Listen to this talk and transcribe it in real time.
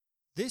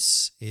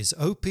This is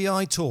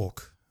OPI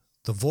Talk,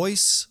 the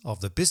voice of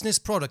the business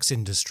products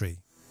industry.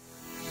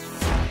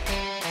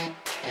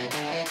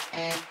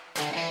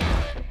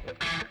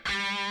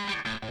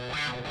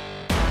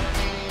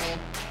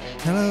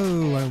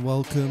 Hello and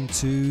welcome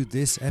to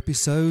this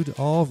episode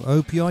of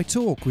OPI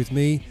Talk with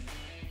me,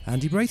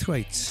 Andy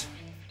Braithwaite.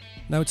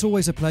 Now, it's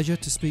always a pleasure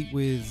to speak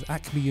with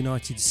Acme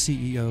United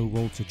CEO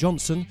Walter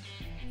Johnson,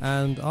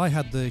 and I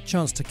had the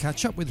chance to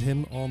catch up with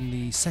him on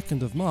the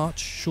 2nd of March,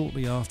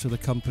 shortly after the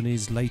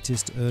company's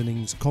latest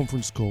earnings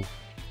conference call.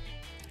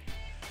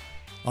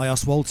 I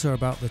asked Walter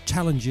about the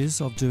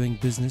challenges of doing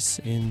business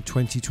in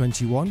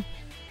 2021,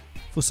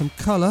 for some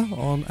colour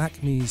on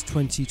Acme's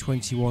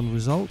 2021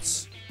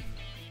 results,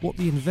 what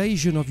the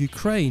invasion of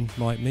Ukraine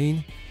might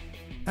mean,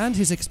 and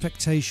his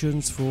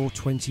expectations for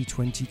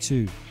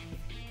 2022.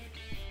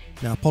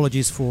 Now,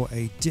 apologies for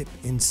a dip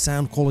in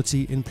sound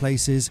quality in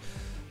places,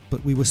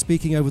 but we were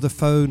speaking over the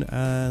phone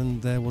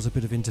and there was a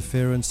bit of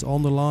interference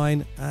on the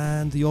line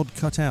and the odd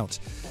cutout.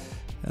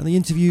 And the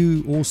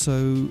interview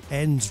also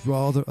ends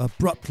rather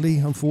abruptly,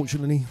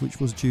 unfortunately, which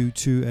was due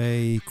to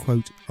a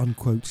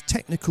quote-unquote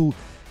technical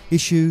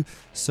issue,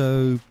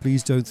 so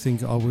please don't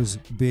think I was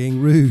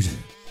being rude.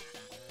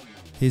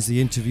 Here's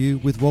the interview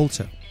with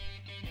Walter.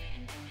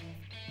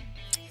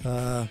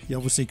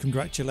 Obviously,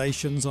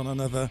 congratulations on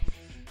another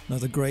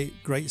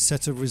great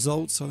set of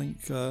results. I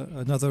think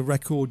another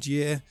record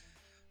year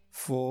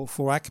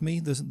for Acme,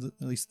 at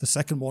least the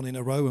second one in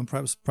a row, and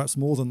perhaps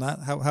more than that.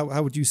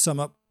 How would you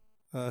sum up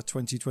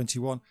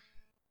 2021?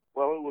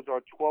 Well, it was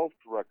our 12th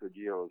record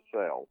year of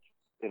sales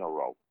in a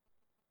row,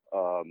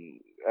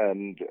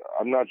 and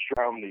I'm not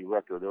sure how many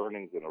record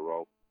earnings in a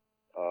row,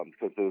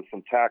 because there was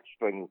some tax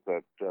things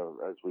that,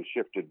 as we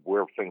shifted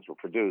where things were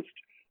produced,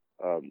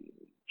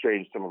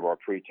 changed some of our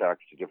pre-tax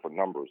to different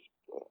numbers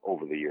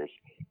over the years.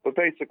 But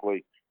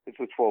basically, it's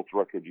the 12th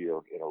record year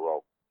in a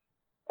row.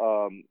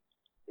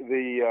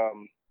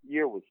 The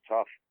year was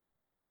tough.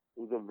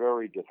 It was a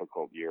very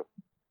difficult year,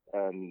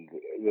 and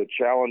the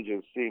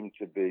challenges seemed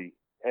to be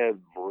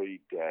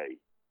every day.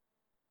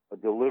 A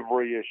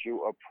delivery issue,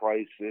 a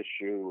price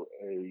issue,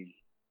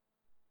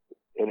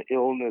 an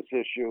illness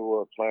issue,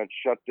 a plant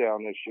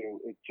shutdown issue.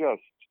 It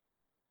just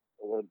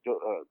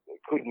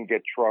couldn't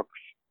get trucks.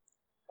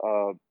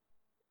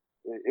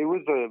 It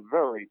was a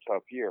very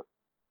tough year,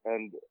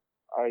 and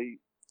I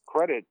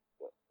credit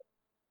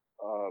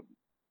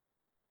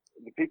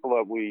the people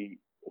that we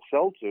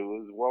sell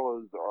to as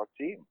well as our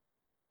team,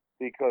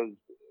 because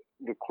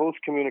the close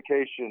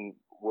communication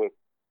with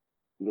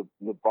the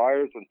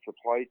buyers and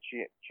supply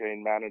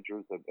chain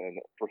managers and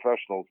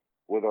professionals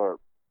with our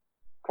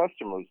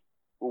customers,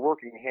 we're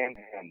working hand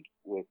in hand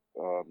with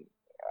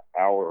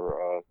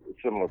our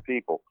similar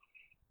people.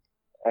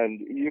 And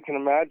you can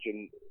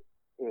imagine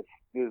if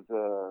there's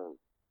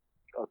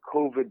a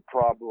COVID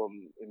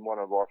problem in one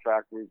of our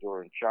factories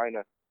or in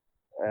China,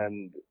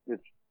 and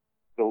it's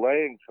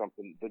delaying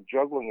something, the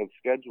juggling of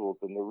schedules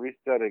and the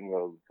resetting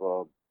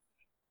of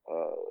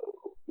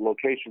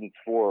locations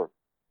for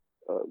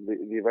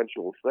the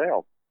eventual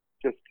sale,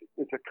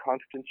 it's a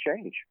constant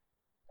change.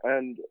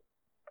 And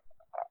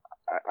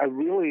I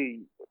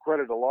really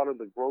credit a lot of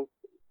the growth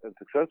and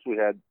success we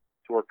had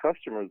to our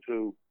customers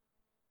who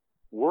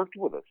worked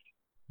with us.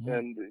 Mm.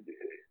 And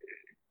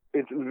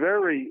it's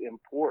very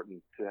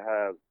important to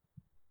have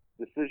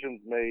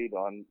decisions made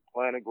on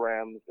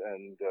planograms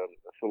and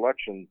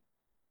selections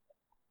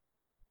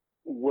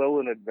well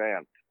in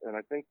advance. And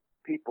I think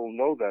people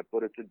know that,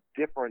 but it's a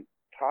different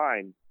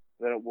time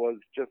than it was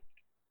just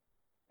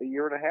a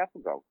year and a half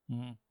ago.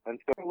 Mm-hmm. And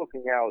so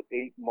looking out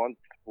 8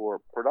 months for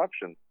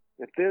production,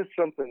 if there's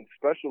something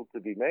special to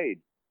be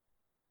made,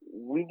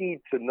 we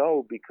need to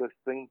know, because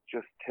things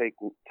just take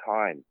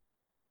time.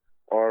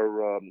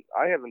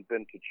 I haven't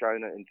been to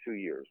China in 2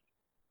 years,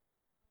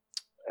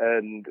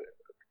 and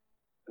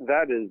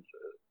that is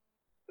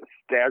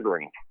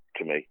staggering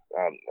to me.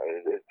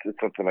 It's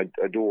something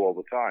I do all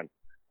the time.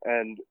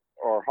 And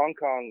our Hong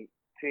Kong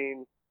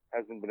team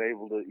hasn't been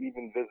able to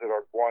even visit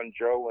our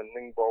Guangzhou and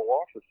Ningbo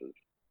offices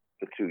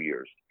for 2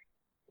 years.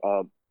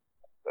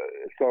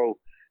 So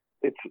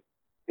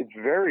it's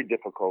very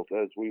difficult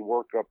as we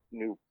work up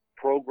new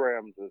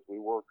programs, as we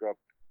work up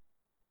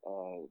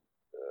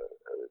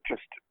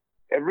just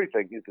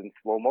everything is in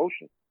slow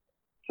motion.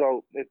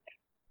 So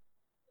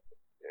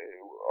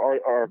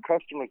our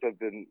customers have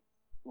been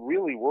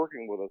really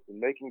working with us and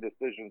making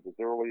decisions as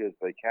early as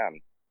they can.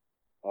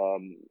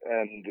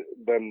 And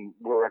then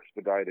we're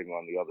expediting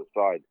on the other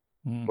side.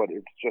 Mm. But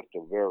it's just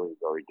a very,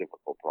 very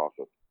difficult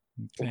process.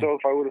 Okay. So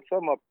if I were to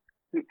sum up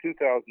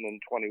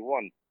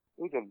 2021,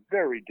 it was a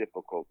very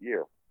difficult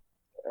year.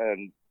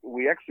 And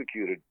we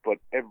executed, but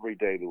every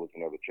day there was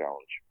another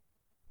challenge.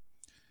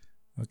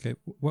 Okay.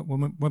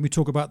 When we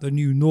talk about the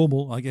new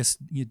normal, I guess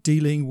you're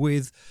dealing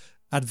with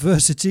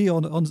adversity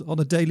on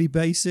a daily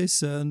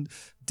basis and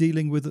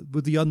dealing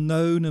with the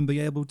unknown and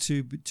being able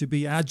to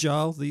be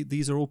agile.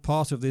 These are all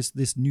part of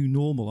this new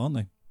normal, aren't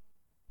they?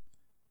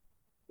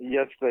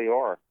 Yes, they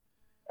are.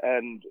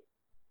 And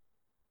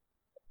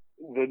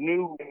the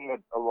new thing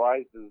that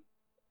arises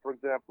for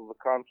example, the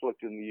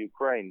conflict in the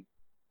Ukraine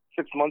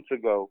 6 months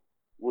ago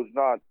was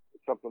not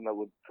something that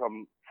would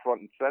come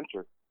front and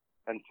center.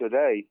 And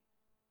today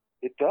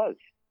it does.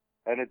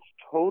 And it's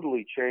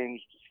totally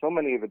changed so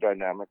many of the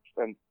dynamics.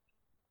 And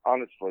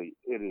honestly,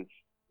 it is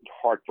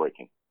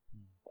heartbreaking.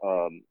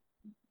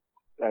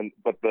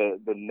 But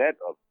the net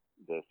of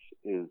this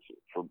is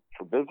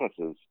for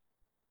businesses,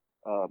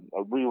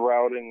 a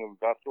rerouting of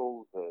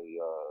vessels,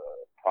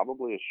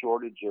 probably a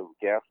shortage of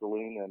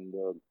gasoline and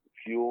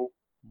fuel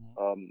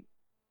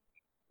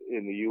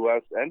in the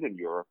U.S. and in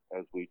Europe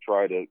as we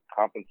try to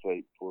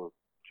compensate for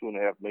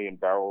 2.5 million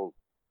barrels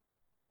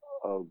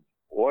of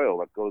oil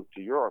that goes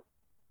to Europe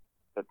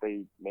that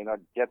they may not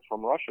get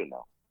from Russia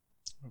now.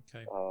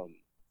 Okay.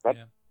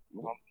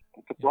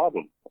 It's a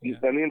problem. Yeah.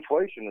 And the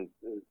inflation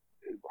is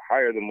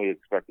higher than we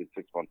expected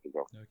 6 months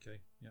ago.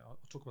 Okay. Yeah, I'll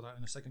talk about that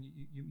in a second.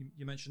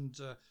 You mentioned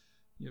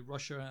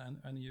Russia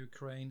and the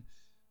Ukraine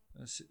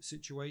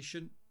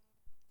situation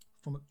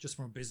from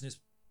a business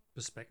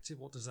perspective.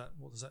 What does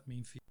that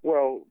mean for you?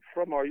 Well,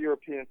 from our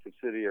European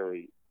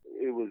subsidiary,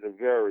 it was a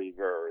very,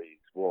 very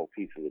small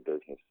piece of the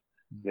business,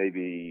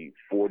 maybe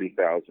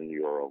 40,000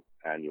 euro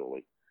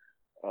annually.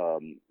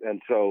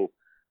 And so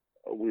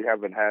we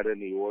haven't had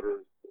any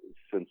orders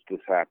since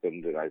this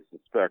happened, and I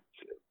suspect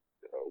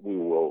we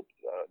will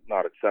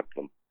not accept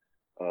them.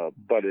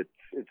 But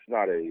it's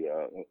not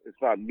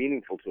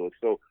meaningful to us.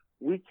 So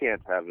we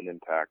can't have an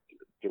impact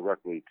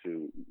directly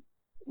to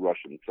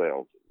Russian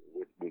sales.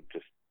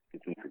 It's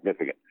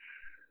insignificant.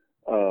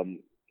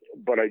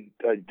 But I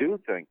do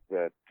think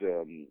that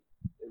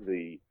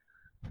the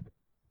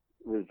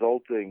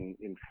resulting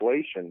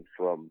inflation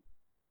from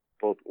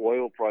both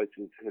oil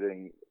prices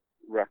hitting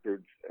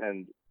records,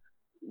 and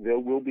there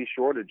will be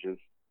shortages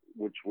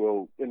which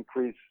will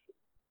increase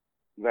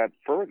that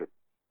further.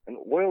 And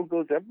oil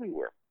goes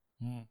everywhere.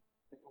 It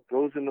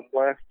goes in the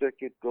plastic,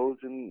 it goes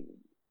in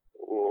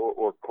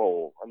or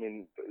coal. I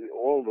mean,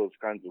 all those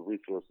kinds of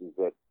resources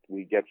that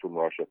we get from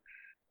Russia.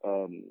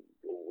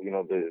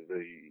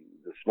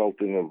 The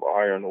smelting of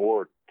iron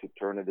ore to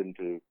turn it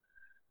into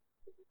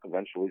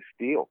eventually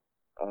steel.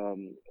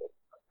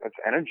 That's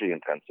energy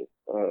intensive.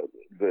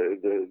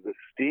 The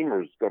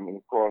steamers coming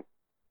across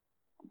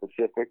the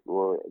Pacific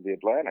or the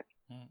Atlantic,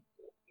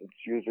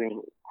 it's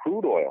using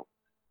crude oil.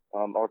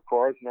 Our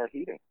cars and our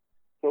heating.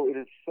 So it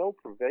is so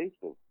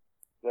pervasive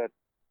that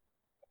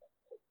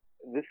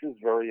this is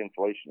very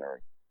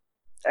inflationary.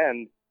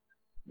 And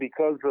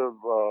because of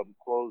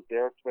closed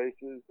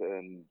airspaces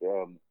and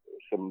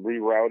some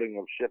rerouting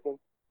of shipping,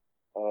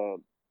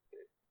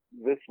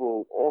 this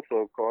will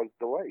also cause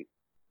delays.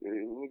 Let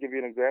me give you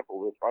an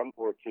example. If I'm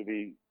to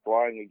be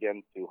flying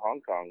again to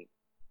Hong Kong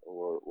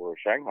or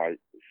Shanghai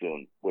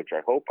soon, which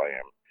I hope I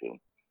am soon,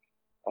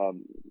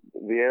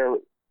 the air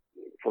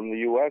from the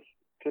U.S.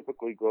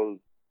 typically goes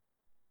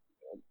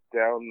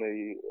down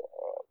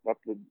up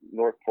the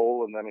North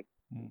Pole and then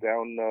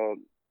down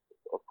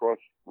across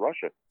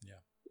Russia. Yeah.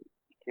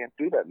 You can't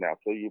do that now.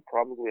 So you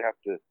probably have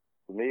to,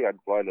 for me,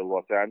 I'd fly to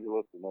Los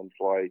Angeles and then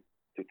fly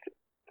to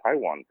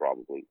Taiwan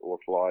probably, or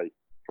fly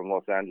from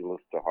Los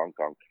Angeles to Hong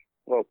Kong.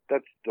 Well,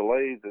 that's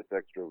delays, that's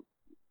extra.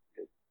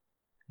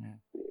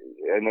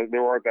 And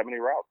there aren't that many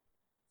routes.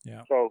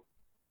 Yeah. So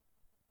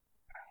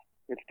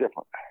it's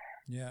different.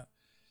 Yeah.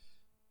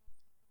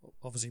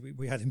 Obviously,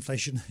 we had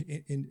inflation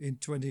in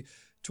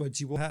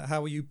 2021.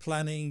 How are you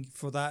planning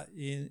for that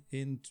in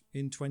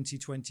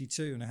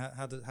 2022? And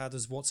how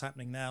does what's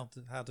happening now?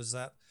 How does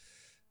that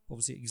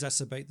obviously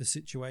exacerbate the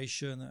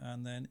situation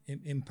and then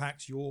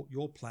impact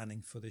your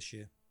planning for this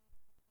year?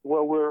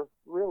 Well, we're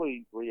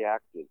really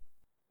reactive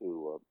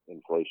to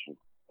inflation,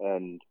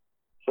 and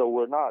so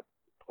we're not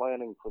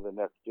planning for the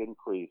next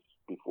increase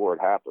before it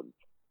happens.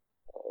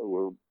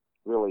 We're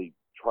really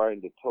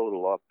trying to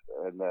total up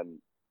and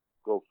then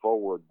go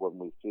forward when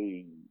we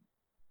see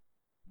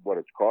what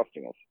it's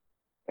costing us.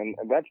 And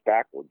that's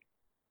backwards.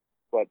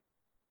 But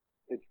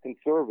it's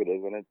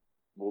conservative, and it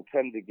will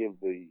tend to give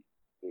the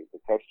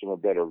customer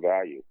better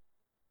value,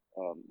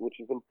 which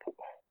is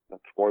important.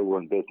 That's why we're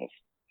in business.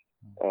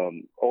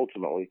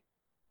 Ultimately,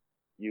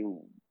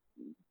 you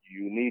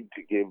need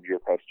to give your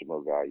customer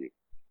value.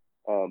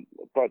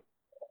 But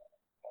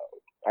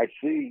I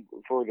see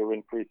further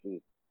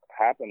increases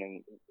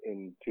happening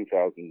in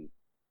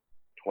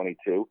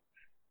 2022.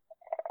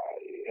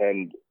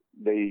 And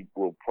they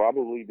will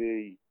probably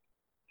be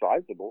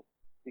sizable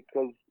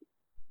because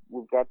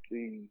we've got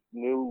the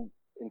new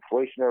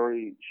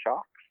inflationary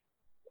shocks,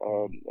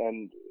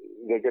 and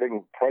they're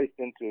getting priced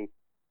into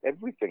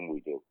everything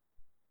we do.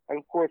 And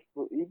of course,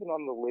 even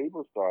on the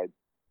labor side,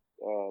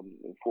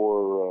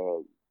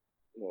 for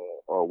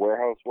our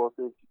warehouse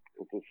workers,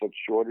 with the such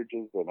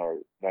shortages in our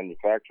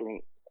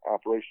manufacturing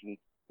operations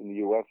in the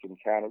U.S. and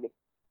Canada,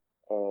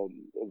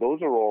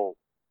 those are all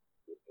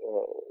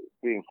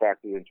being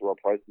factored into our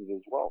prices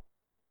as well.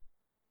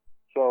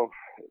 So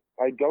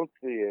I don't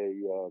see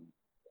a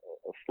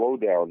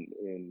slowdown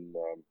in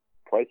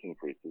price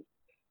increases,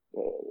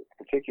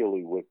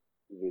 particularly with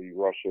the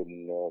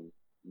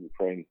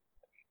Russian-Ukraine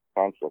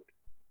conflict.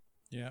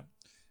 Yeah.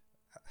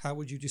 how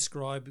would you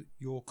describe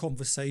your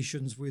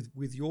conversations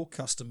with your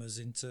customers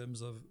in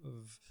terms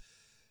of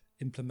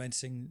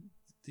implementing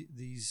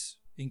these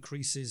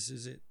increases?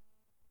 Is it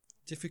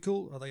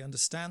difficult? Are they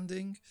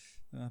understanding?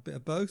 A bit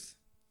of both?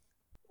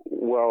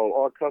 Well,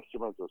 our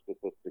customers are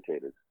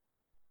sophisticated,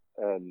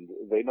 and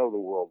they know the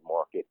world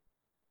market.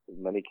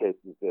 In many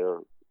cases, they're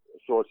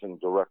sourcing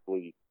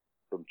directly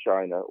from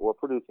China or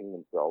producing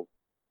themselves,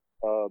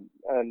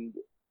 and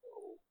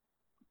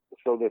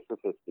so they're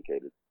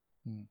sophisticated.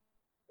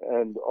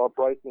 And our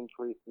price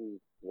increases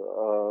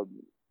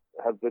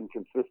have been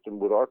consistent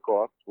with our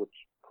costs, which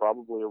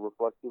probably are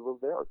reflective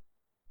of theirs.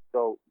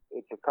 So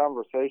it's a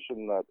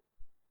conversation that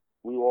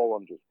we all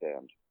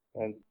understand.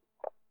 And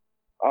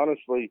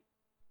honestly,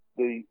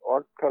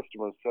 our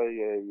customers, say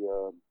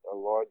a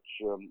large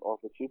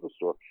office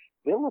superstore,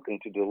 they're looking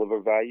to deliver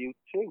value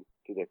too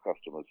to their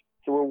customers.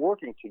 So we're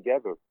working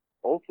together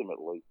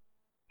ultimately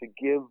to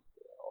give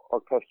our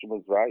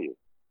customers value.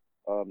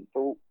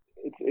 So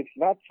it's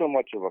not so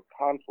much of a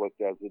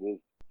conflict as it is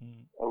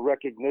a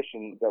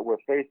recognition that we're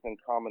facing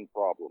common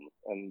problems,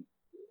 and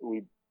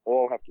we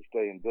all have to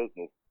stay in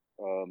business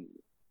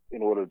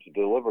in order to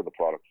deliver the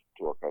products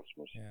to our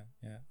customers.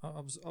 Yeah.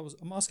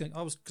 I'm asking.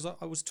 Because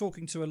I was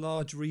talking to a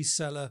large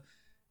reseller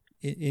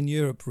in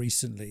Europe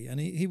recently, and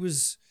he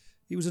was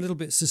a little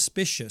bit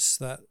suspicious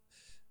that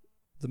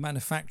the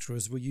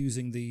manufacturers were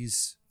using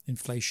these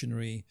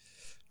inflationary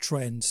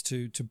trends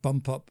to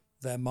bump up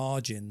their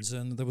margins,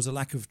 and there was a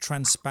lack of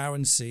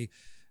transparency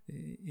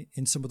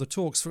in some of the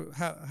talks.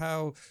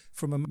 How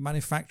from a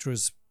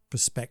manufacturer's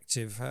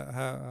perspective,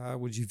 how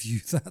would you view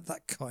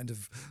that kind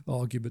of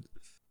argument?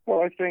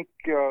 Well, I think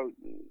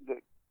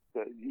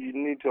that you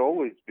need to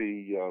always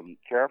be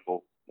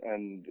careful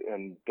and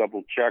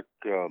double check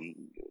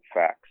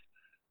facts.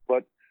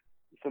 But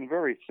some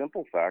very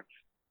simple facts: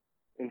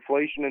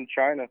 inflation in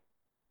China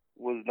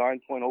was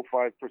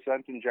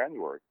 9.05% in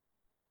January.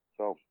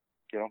 So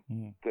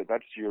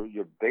that's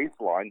your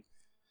baseline.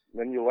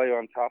 Then you lay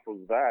on top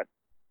of that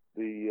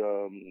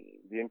the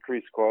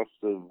increased costs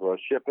of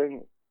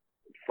shipping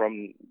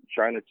from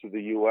China to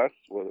the U.S.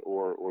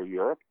 or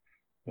Europe,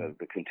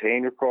 the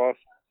container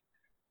costs,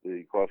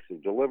 the cost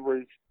of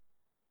deliveries.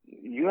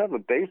 You have a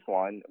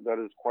baseline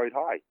that is quite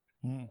high.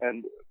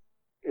 And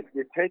if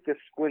you take a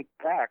squint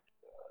back,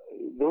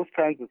 those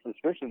kinds of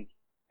suspicions,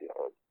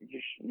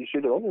 you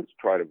should always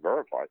try to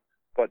verify.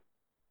 But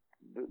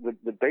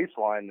the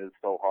baseline is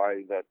so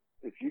high that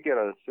if you get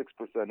a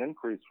 6%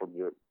 increase from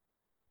your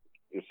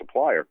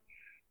supplier,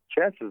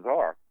 chances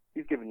are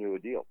he's giving you a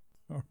deal.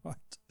 All right.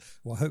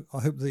 Well, I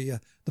hope the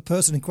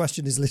person in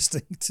question is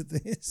listening to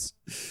this.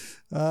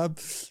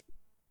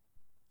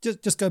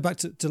 Just go back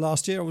to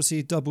last year.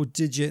 Obviously,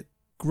 double-digit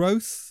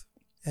growth.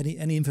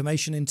 Any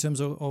information in terms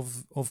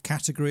of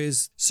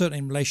categories? Certainly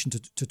in relation to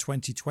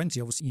 2020.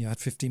 Obviously, you had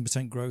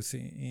 15% growth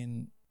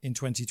in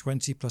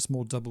 2020, plus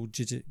more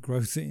double-digit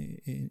growth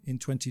in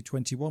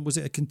 2021. Was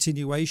it a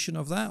continuation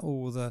of that,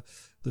 or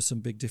there's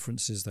some big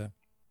differences there?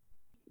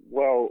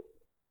 Well,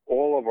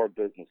 all of our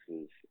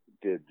businesses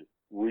did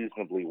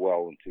reasonably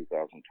well in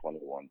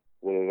 2021,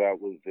 whether that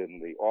was in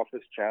the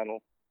office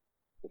channel,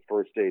 the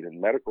first aid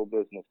and medical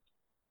business,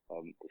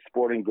 the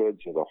sporting goods,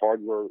 or the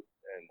hardware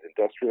and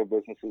industrial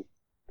businesses.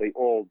 They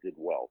all did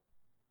well.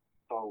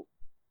 So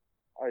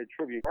I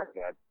attribute part of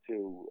that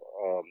to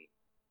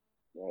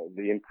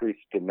the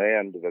increased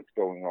demand that's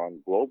going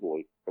on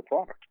globally for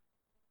product.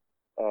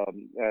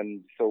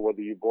 And so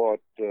whether you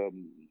bought,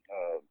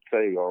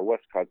 say, our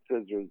Westcott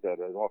scissors at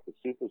an office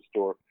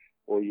superstore,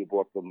 or you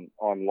bought them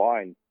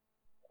online,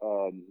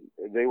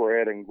 they were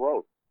adding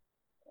growth.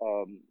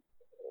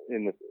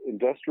 In the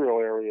industrial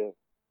area,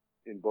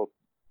 in both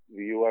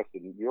the U.S.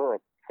 and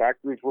Europe,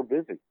 factories were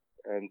busy.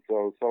 And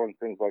so selling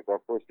things like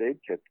our first aid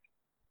kits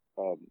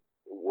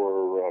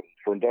were,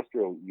 for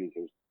industrial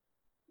users,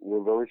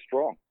 were very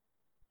strong.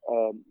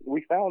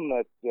 We found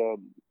that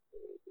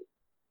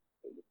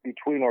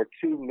between our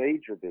two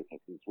major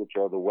businesses, which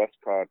are the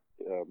Westcott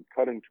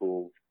cutting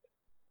tools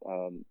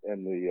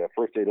and the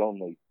first aid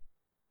only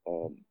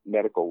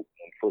medical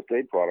and first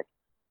aid products,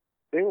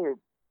 they were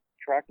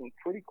tracking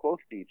pretty close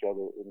to each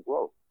other in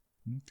growth.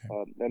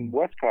 Okay. And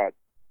Westcott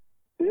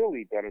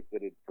clearly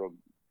benefited from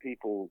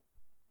people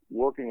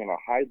working in a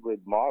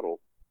hybrid model,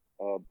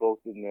 both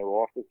in their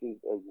offices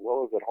as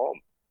well as at home.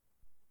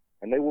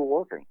 And they were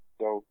working,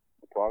 so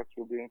the products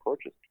were being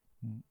purchased.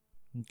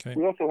 Okay.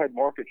 We also had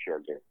market share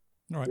gain.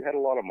 Right. We had a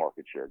lot of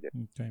market share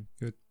gain. Okay,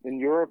 good. In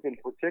Europe in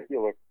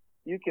particular,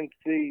 you can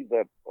see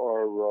that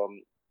our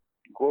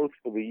growth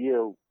for the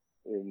year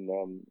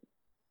in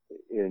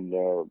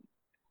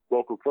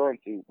local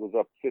currency was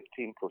up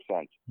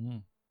 15%.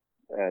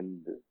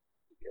 And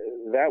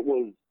that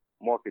was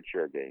market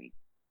share gain.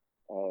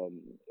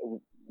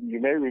 You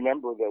may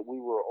remember that we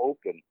were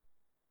open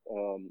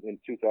in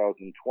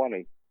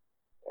 2020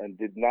 and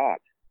did not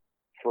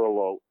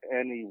furlough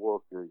any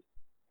workers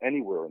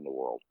anywhere in the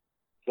world.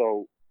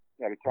 So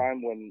at a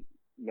time when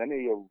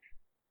many of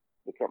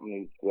the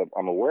companies that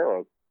I'm aware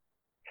of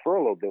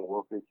furloughed their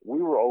workers,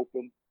 we were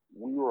open,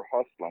 we were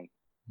hustling,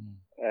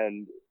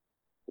 and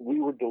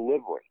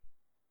over-delivering.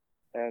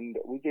 And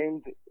we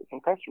gained some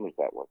customers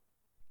that way.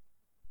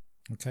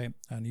 Okay,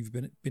 and you've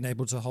been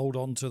able to hold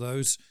on to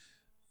those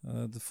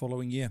the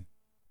following year.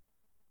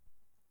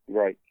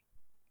 Right.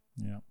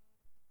 Yeah.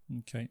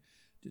 Okay.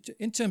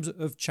 In terms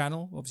of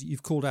channel, obviously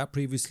you've called out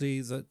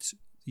previously that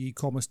the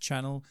e-commerce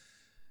channel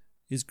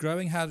is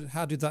growing.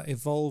 How did that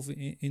evolve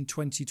in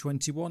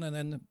 2021, and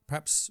then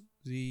perhaps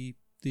the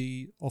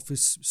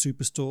Office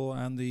Superstore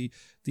and the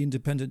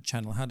independent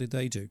channel? How did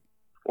they do?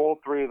 All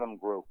three of them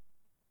grew.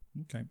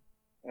 Okay.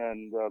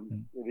 And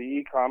the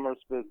e-commerce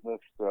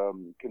business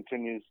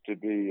continues to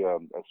be a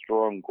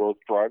strong growth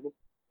driver,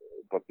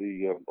 but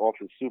the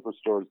Office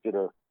Superstores did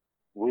a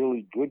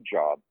really good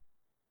job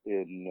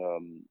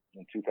in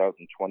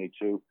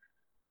 2022,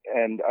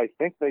 and I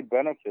think they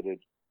benefited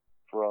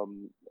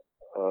from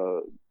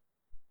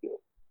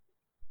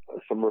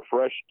some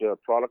refreshed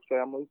product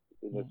families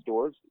in the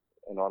stores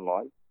and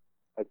online.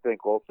 I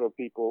think also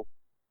people,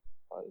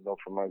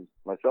 for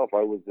myself,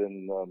 I was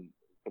in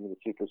some of the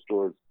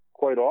superstores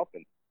quite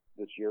often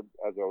this year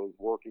as I was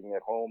working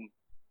at home,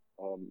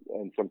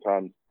 and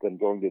sometimes then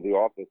going to the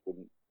office.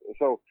 And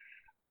so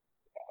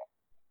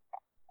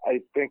I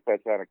think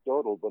that's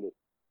anecdotal, but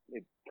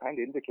it kind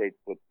of indicates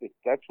that if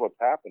that's what's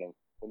happening,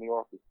 then the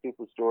Office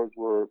Superstores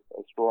were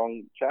a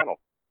strong channel.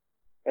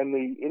 And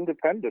the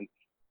independents,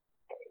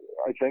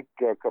 I think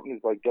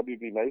companies like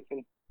WB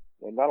Mason,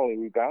 and not only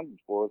rebounded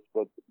for us,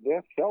 but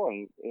they're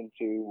selling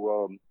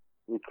into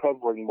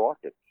recovering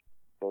markets.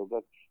 So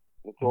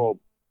that's all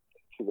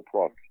to the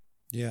plus.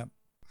 Yeah.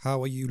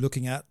 How are you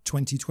looking at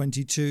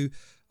 2022?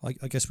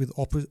 I guess with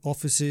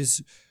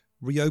offices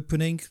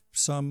reopening,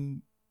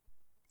 some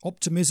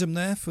optimism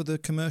there for the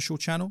commercial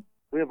channel?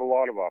 We have a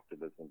lot of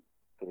optimism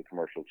for the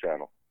commercial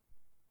channel.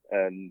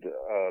 And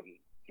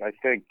I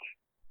think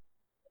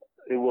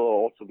it will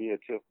also be a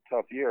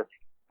tough year.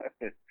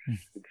 It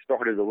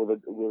started with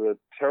a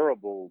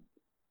terrible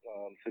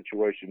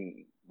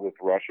situation with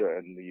Russia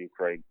and the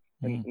Ukraine,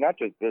 and not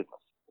just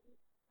business,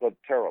 but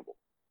terrible.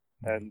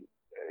 And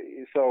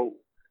so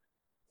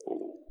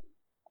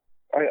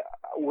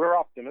we're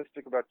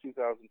optimistic about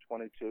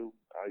 2022.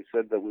 I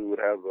said that we would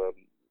have,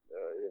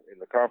 in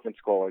the conference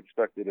call, I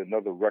expected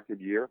another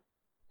record year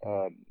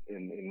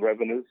in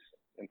revenues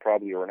and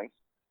probably earnings.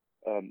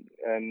 And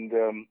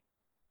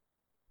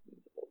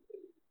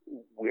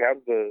we have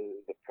the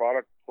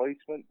product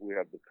placement, we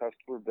have the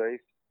customer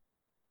base.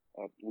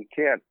 We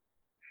can't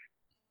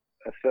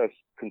assess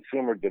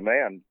consumer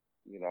demand,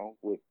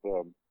 with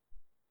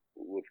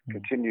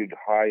continued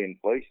high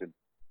inflation.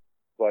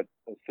 But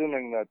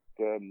assuming that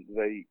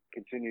they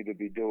continue to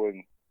be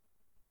doing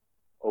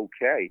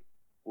okay,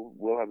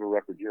 we'll have a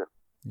record year.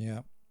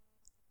 Yeah.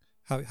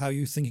 How are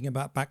you thinking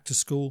about back to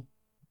school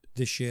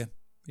this year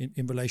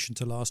in relation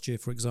to last year,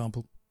 for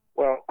example?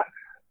 Well,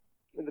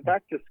 the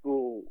back to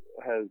school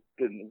has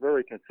been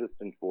very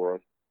consistent for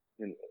us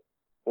in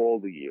all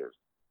the years.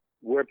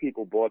 Where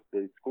people bought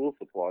the school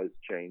supplies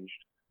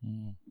changed.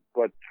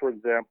 But, for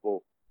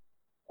example,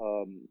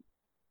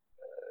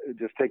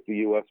 just take the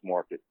U.S.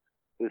 market.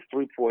 There's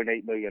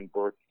 3.8 million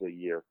births a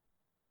year.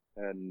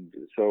 And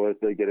so as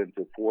they get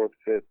into 4th,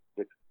 5th,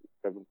 6th,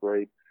 7th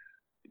grade,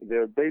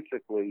 they're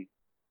basically,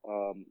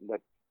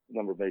 that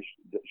number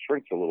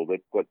shrinks a little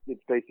bit, but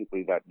it's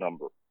basically that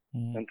number.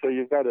 And so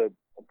you've got a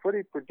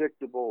pretty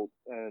predictable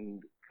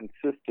and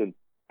consistent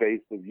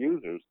base of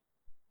users.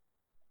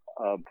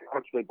 How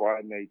much they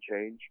buy may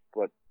change,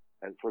 but,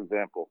 and for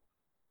example,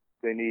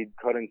 they need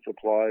cutting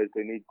supplies,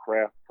 they need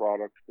craft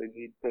products, they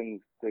need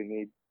things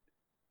that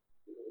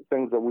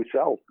we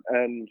sell.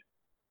 And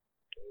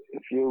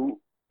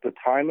the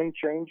timing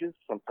changes.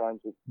 Sometimes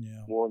it's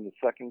more in the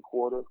second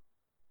quarter,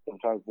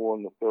 sometimes more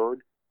in the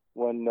third.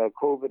 When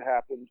COVID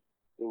happened,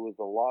 there was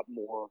a lot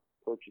more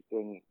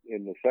purchasing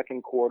in the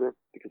second quarter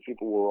because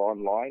people were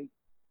online.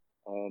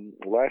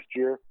 Last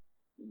year,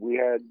 we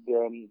had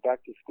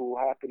back to school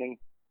happening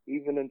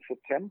even in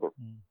September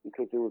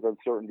because there was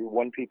uncertainty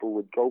when people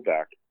would go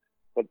back.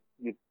 But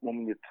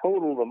when you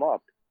total them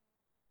up,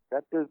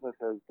 that business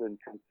has been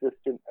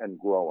consistent and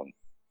growing.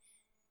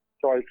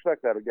 So I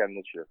expect that again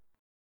this year.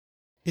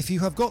 If you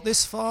have got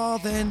this far,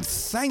 then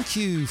thank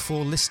you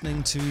for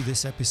listening to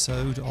this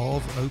episode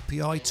of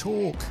OPI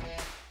Talk.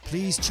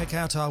 Please check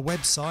out our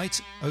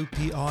website,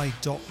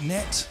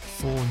 opi.net,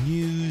 for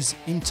news,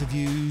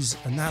 interviews,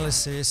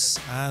 analysis,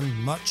 and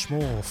much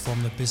more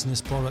from the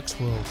business products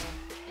world.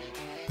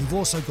 We've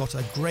also got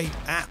a great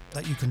app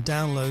that you can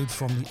download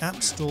from the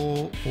App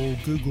Store or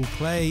Google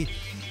Play.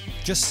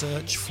 Just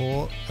search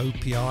for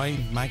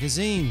OPI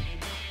Magazine.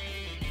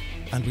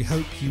 And we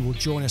hope you will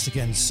join us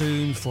again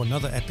soon for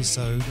another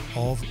episode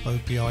of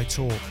OPI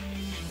Talk.